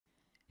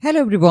Hello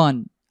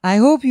everyone, I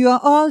hope you are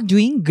all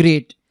doing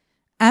great.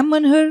 I'm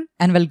Manhar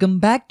and welcome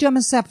back to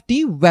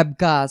MSFT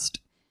webcast.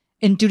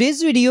 In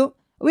today's video,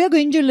 we are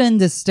going to learn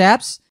the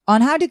steps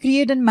on how to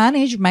create and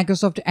manage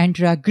Microsoft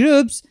Entra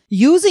groups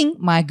using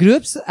My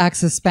Groups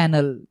Access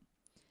Panel.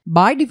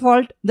 By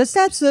default, the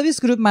self-service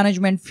group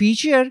management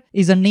feature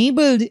is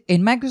enabled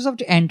in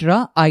Microsoft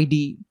Entra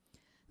ID.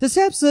 The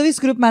self-service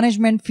group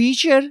management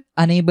feature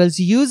enables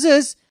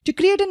users to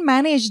create and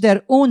manage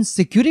their own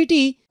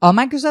security or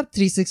Microsoft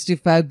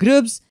 365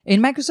 groups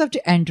in Microsoft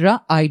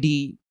Entra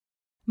ID.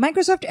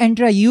 Microsoft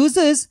Entra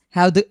users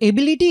have the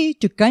ability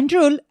to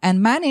control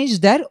and manage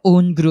their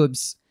own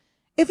groups.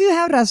 If you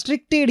have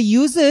restricted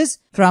users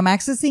from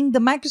accessing the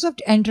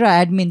Microsoft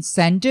Entra Admin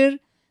Center,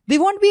 they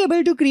won't be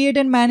able to create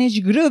and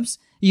manage groups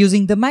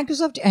using the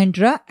Microsoft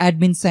Entra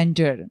Admin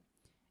Center.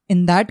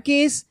 In that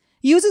case,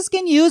 users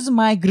can use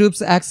My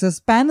Groups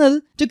Access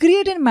Panel to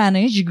create and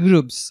manage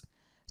groups.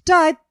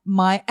 Type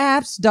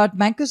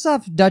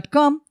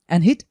myapps.microsoft.com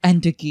and hit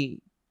Enter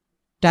key.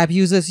 Type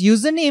user's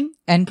username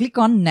and click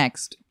on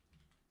Next.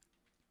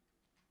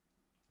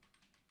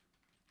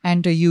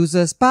 Enter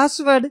user's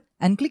password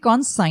and click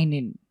on Sign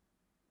In.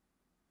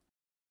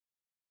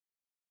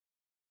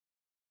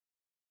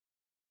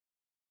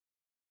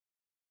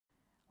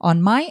 On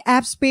My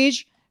Apps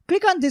page,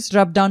 click on this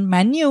drop-down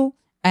menu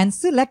and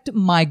select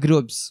My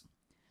Groups.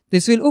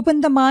 This will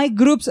open the My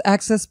Groups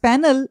Access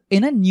Panel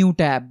in a new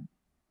tab.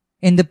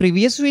 In the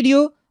previous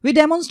video, we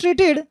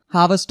demonstrated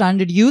how a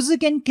standard user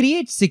can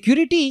create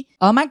security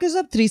or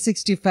Microsoft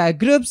 365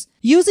 groups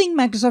using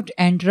Microsoft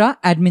Entra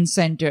Admin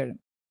Center.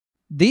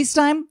 This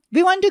time,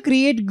 we want to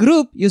create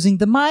group using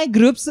the My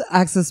Groups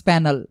Access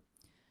Panel.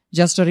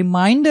 Just a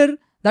reminder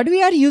that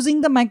we are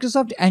using the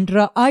Microsoft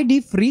Entra ID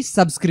free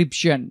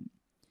subscription.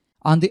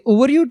 On the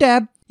Overview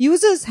tab,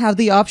 users have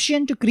the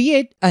option to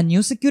create a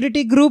new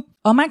security group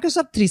or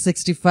Microsoft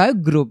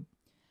 365 group.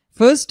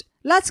 First,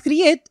 let's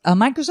create a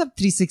Microsoft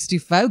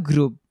 365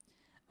 group.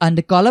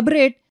 Under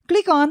Collaborate,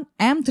 click on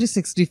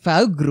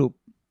M365 group.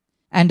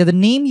 Enter the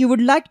name you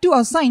would like to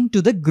assign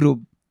to the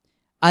group.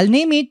 I'll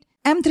name it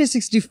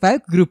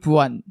M365 Group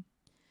 1.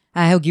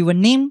 I have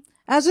given name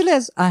as well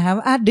as I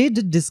have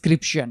added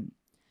description.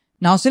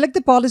 Now select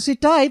the policy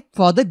type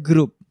for the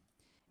group.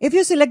 If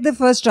you select the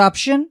first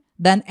option,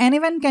 then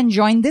anyone can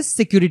join this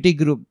security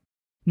group.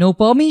 No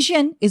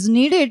permission is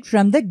needed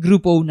from the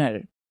group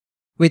owner.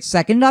 With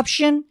second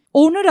option,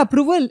 owner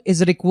approval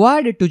is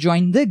required to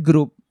join the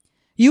group.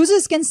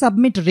 Users can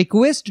submit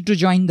requests to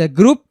join the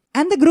group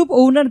and the group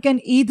owner can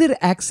either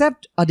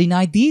accept or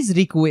deny these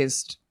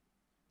requests.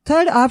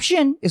 Third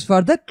option is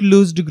for the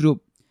closed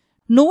group.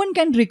 No one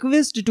can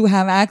request to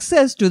have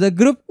access to the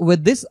group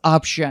with this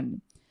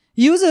option.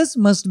 Users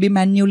must be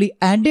manually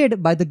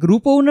added by the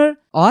group owner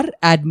or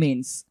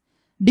admins.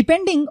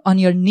 Depending on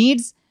your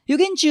needs, you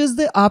can choose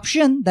the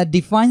option that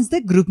defines the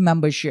group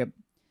membership.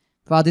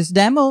 For this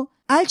demo,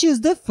 I'll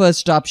choose the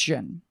first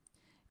option.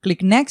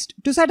 Click Next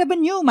to set up a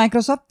new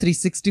Microsoft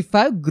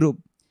 365 group.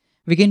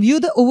 We can view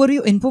the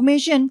overview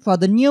information for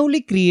the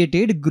newly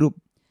created group.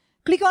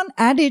 Click on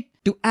Edit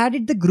to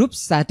edit the group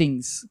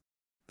settings.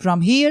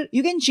 From here,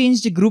 you can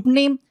change the group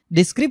name,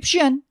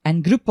 description,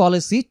 and group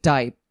policy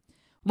type.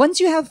 Once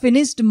you have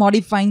finished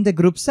modifying the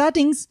group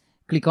settings,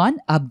 click on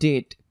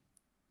Update.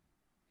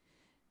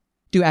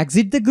 To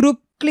exit the group,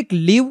 click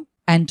Leave,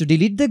 and to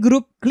delete the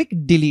group, click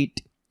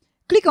Delete.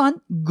 Click on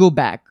Go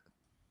Back.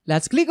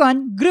 Let's click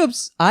on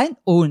Groups and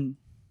Own.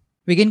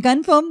 We can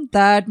confirm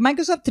that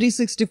Microsoft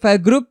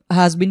 365 group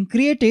has been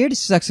created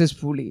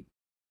successfully.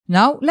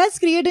 Now let's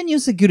create a new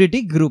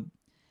security group.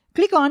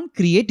 Click on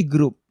Create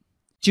Group.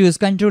 Choose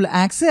Control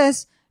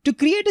Access to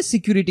create a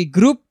security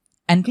group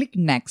and click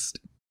Next.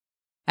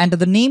 Enter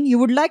the name you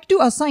would like to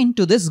assign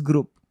to this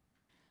group.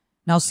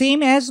 Now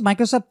same as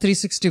Microsoft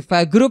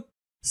 365 group,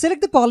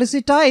 select the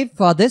policy type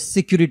for this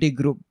security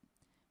group.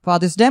 For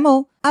this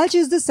demo, I'll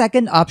choose the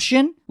second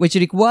option, which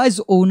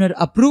requires owner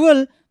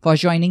approval for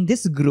joining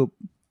this group.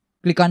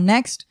 Click on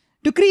Next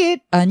to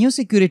create a new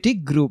security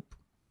group.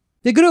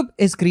 The group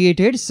is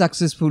created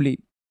successfully.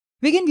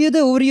 We can view the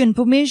overview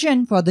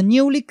information for the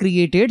newly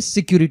created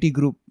security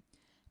group.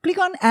 Click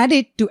on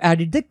Edit to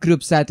edit the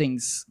group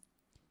settings.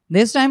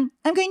 This time,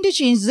 I'm going to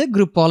change the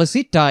group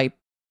policy type.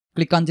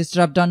 Click on this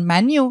drop-down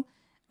menu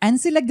and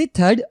select the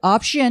third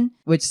option,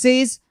 which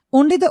says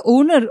only the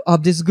owner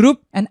of this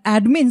group and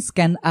admins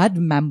can add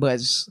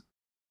members.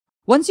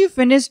 Once you've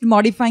finished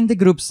modifying the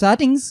group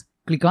settings,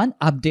 click on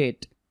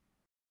Update.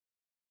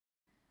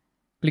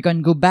 Click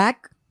on Go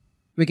Back.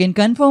 We can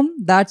confirm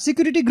that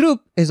security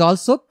group is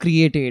also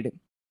created.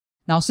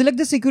 Now select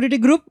the security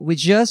group we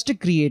just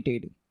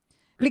created.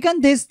 Click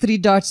on this three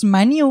dots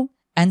menu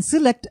and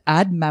select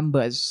Add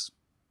Members.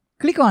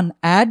 Click on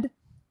Add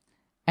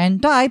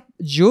and type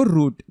Joe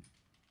Root.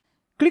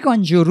 Click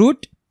on Joe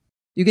Root.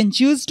 You can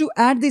choose to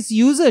add this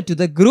user to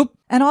the group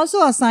and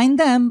also assign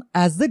them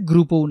as the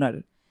group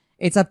owner.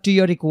 It's up to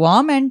your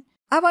requirement.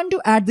 I want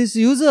to add this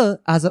user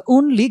as a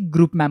only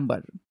group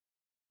member.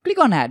 Click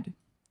on Add.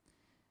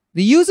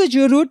 The user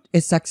Joe root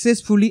is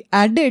successfully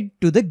added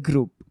to the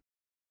group.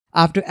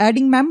 After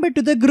adding member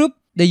to the group,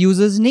 the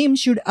user's name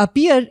should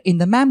appear in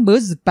the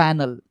members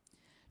panel.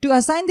 To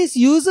assign this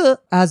user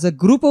as a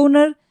group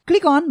owner,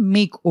 click on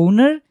Make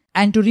Owner,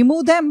 and to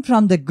remove them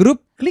from the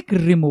group, click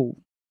Remove.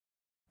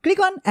 Click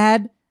on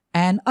Add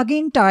and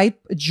again type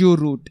Joe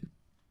Root.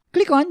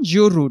 Click on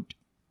Joe Root.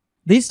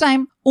 This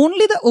time,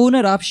 only the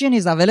owner option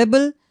is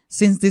available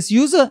since this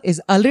user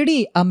is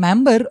already a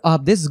member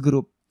of this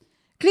group.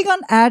 Click on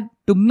Add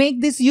to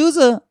make this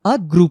user a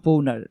group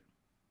owner.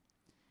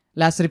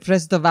 Let's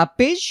refresh the web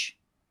page.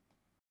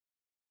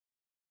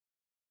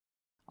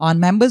 On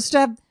Members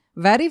tab,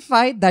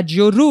 verify that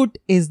Joe Root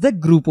is the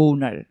group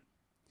owner.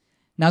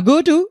 Now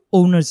go to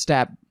Owners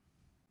tab.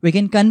 We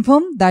can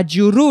confirm that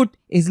Joe Root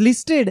is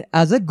listed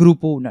as a group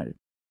owner.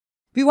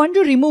 We want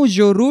to remove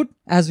Joe Root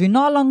as we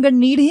no longer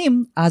need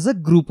him as a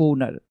group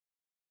owner.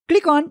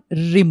 Click on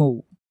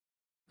Remove.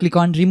 Click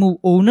on Remove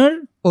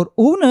Owner or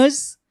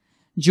Owners.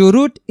 Joe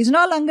Root is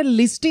no longer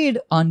listed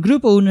on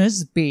Group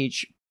Owners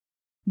page.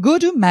 Go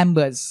to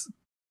Members.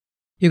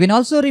 You can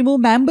also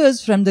remove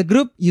members from the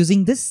group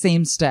using the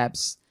same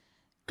steps.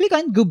 Click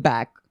on Go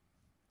Back.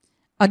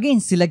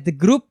 Again select the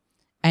group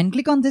and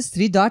click on this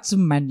 3 dots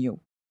menu.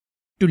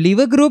 To leave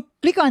a group,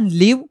 click on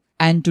Leave,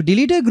 and to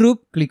delete a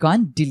group, click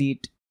on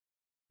Delete.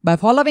 By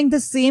following the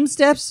same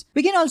steps,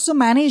 we can also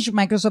manage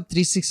Microsoft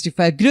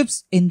 365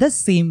 groups in the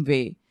same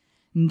way.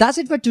 That's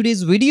it for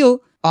today's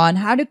video on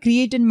how to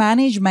create and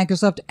manage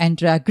Microsoft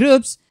Entra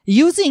groups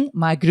using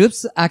My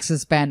Groups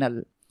Access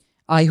Panel.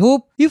 I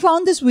hope you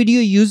found this video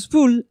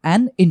useful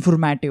and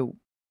informative.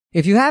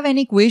 If you have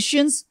any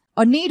questions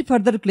or need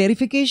further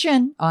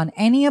clarification on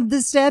any of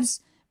these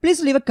steps,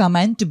 please leave a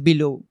comment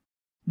below.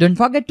 Don't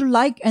forget to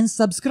like and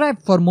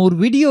subscribe for more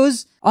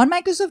videos on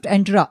Microsoft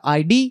Entra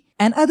ID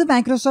and other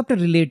Microsoft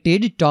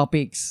related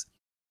topics.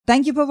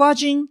 Thank you for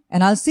watching,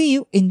 and I'll see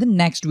you in the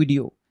next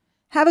video.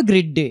 Have a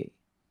great day.